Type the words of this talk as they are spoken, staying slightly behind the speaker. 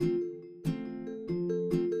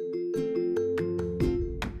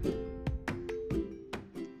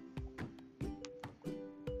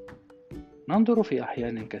ننظر في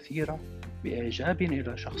أحيان كثيرة بإعجاب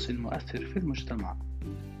إلى شخص مؤثر في المجتمع،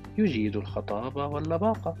 يجيد الخطابة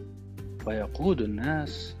واللباقة، ويقود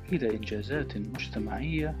الناس إلى إنجازات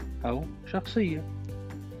مجتمعية أو شخصية.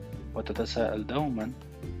 وتتساءل دوما: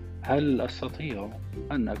 هل أستطيع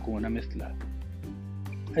أن أكون مثله؟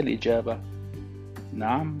 الإجابة: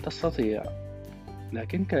 نعم تستطيع،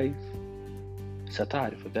 لكن كيف؟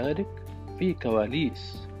 ستعرف ذلك في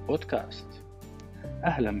كواليس بودكاست.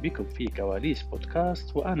 أهلا بكم في كواليس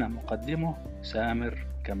بودكاست، وأنا مقدمه سامر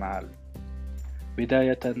كمال.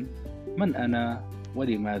 بداية، من أنا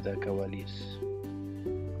ولماذا كواليس؟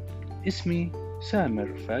 اسمي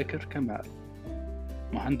سامر فاكر كمال،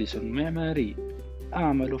 مهندس معماري،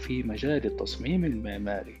 أعمل في مجال التصميم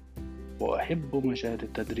المعماري، وأحب مجال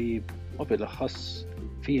التدريب، وبالأخص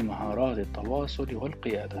في مهارات التواصل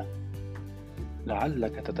والقيادة.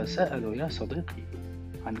 لعلك تتساءل يا صديقي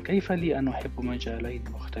عن كيف لي أن أحب مجالين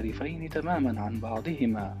مختلفين تماما عن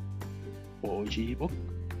بعضهما، وأجيبك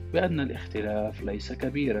بأن الاختلاف ليس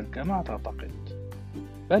كبيرا كما تعتقد،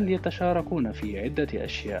 بل يتشاركون في عدة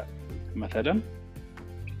أشياء. مثلا،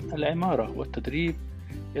 العمارة والتدريب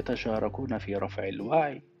يتشاركون في رفع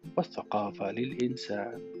الوعي والثقافة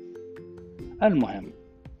للإنسان. المهم،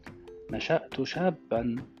 نشأت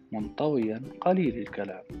شابا منطويا قليل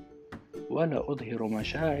الكلام، ولا أظهر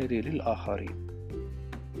مشاعري للآخرين،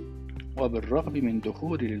 وبالرغم من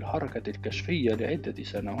دخولي للحركة الكشفية لعدة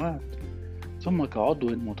سنوات، ثم كعضو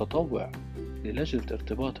متطوع للجنة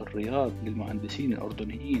ارتباط الرياض للمهندسين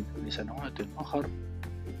الأردنيين لسنوات أخر،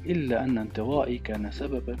 إلا أن انطوائي كان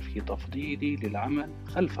سببا في تفضيلي للعمل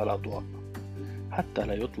خلف الأضواء، حتى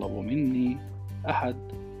لا يطلب مني أحد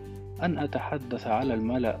أن أتحدث على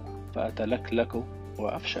الملأ فأتلكلك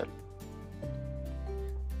وأفشل.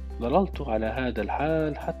 ظللت على هذا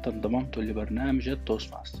الحال حتى انضممت لبرنامج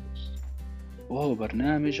التوست ماسترز، وهو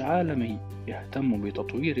برنامج عالمي يهتم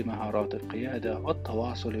بتطوير مهارات القيادة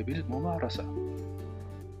والتواصل بالممارسة.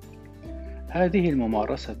 هذه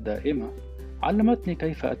الممارسة الدائمة علمتني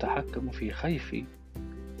كيف أتحكم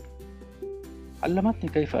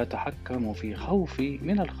في خوفي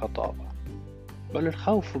من الخطابة، بل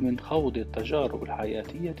الخوف من خوض التجارب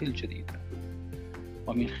الحياتية الجديدة.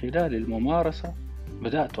 ومن خلال الممارسة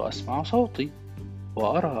بدأت أسمع صوتي،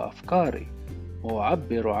 وأرى أفكاري،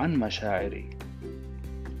 وأعبر عن مشاعري،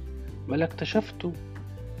 بل اكتشفت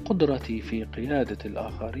قدرتي في قيادة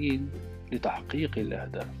الآخرين لتحقيق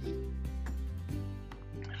الأهداف.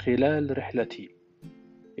 خلال رحلتي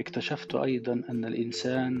اكتشفت أيضا أن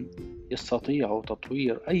الإنسان يستطيع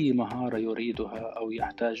تطوير أي مهارة يريدها أو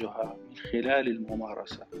يحتاجها من خلال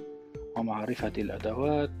الممارسة ومعرفة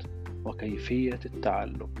الأدوات وكيفية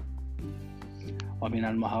التعلم. ومن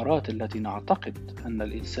المهارات التي نعتقد أن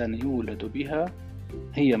الإنسان يولد بها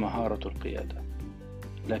هي مهارة القيادة،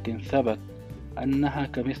 لكن ثبت أنها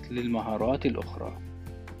كمثل المهارات الأخرى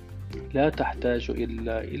لا تحتاج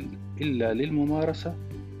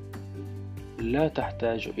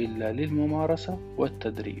إلا للممارسة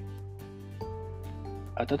والتدريب.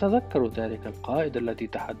 أتتذكر ذلك القائد الذي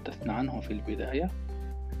تحدثنا عنه في البداية،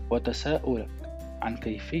 وتساؤلك عن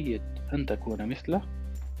كيفية أن تكون مثله؟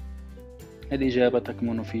 الإجابة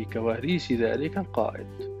تكمن في كواليس ذلك القائد.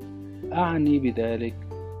 أعني بذلك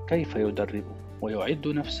كيف يدرب ويعد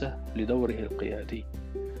نفسه لدوره القيادي،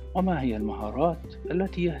 وما هي المهارات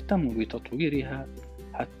التي يهتم بتطويرها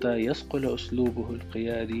حتى يصقل أسلوبه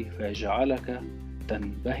القيادي فيجعلك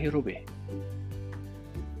تنبهر به.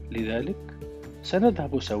 لذلك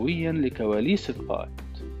سنذهب سويا لكواليس القائد،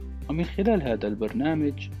 ومن خلال هذا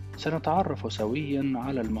البرنامج سنتعرف سويا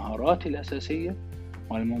على المهارات الأساسية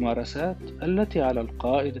والممارسات التي على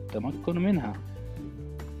القائد التمكن منها.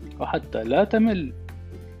 وحتى لا تمل،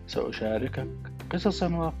 سأشاركك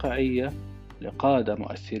قصصا واقعية لقادة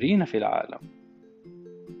مؤثرين في العالم.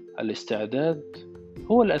 الاستعداد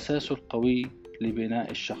هو الأساس القوي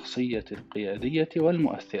لبناء الشخصية القيادية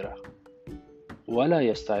والمؤثرة، ولا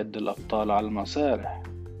يستعد الأبطال على المسارح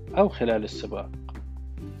أو خلال السباق،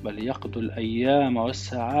 بل يقضوا الأيام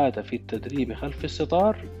والساعات في التدريب خلف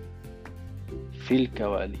الستار في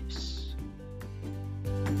الكواليس.